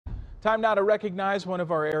Time now to recognize one of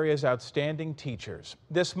our area's outstanding teachers.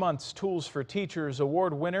 This month's Tools for Teachers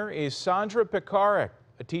award winner is Sondra,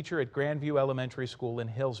 a teacher at Grandview Elementary School in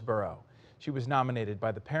Hillsborough. She was nominated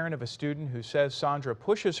by the parent of a student who says Sondra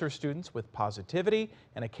pushes her students with positivity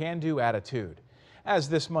and a can-do attitude. As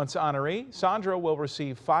this month's honoree, Sondra will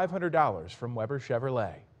receive $500 from Weber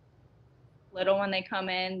Chevrolet. Little when they come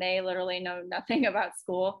in, they literally know nothing about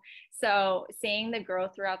school. So seeing the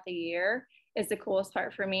growth throughout the year is the coolest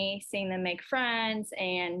part for me. Seeing them make friends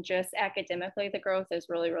and just academically, the growth is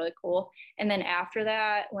really, really cool. And then after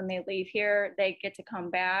that, when they leave here, they get to come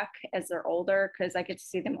back as they're older because I get to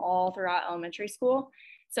see them all throughout elementary school.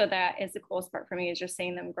 So that is the coolest part for me, is just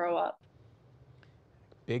seeing them grow up.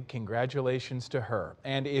 Big congratulations to her.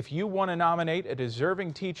 And if you want to nominate a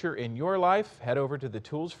deserving teacher in your life, head over to the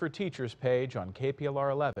Tools for Teachers page on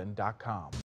KPLR11.com.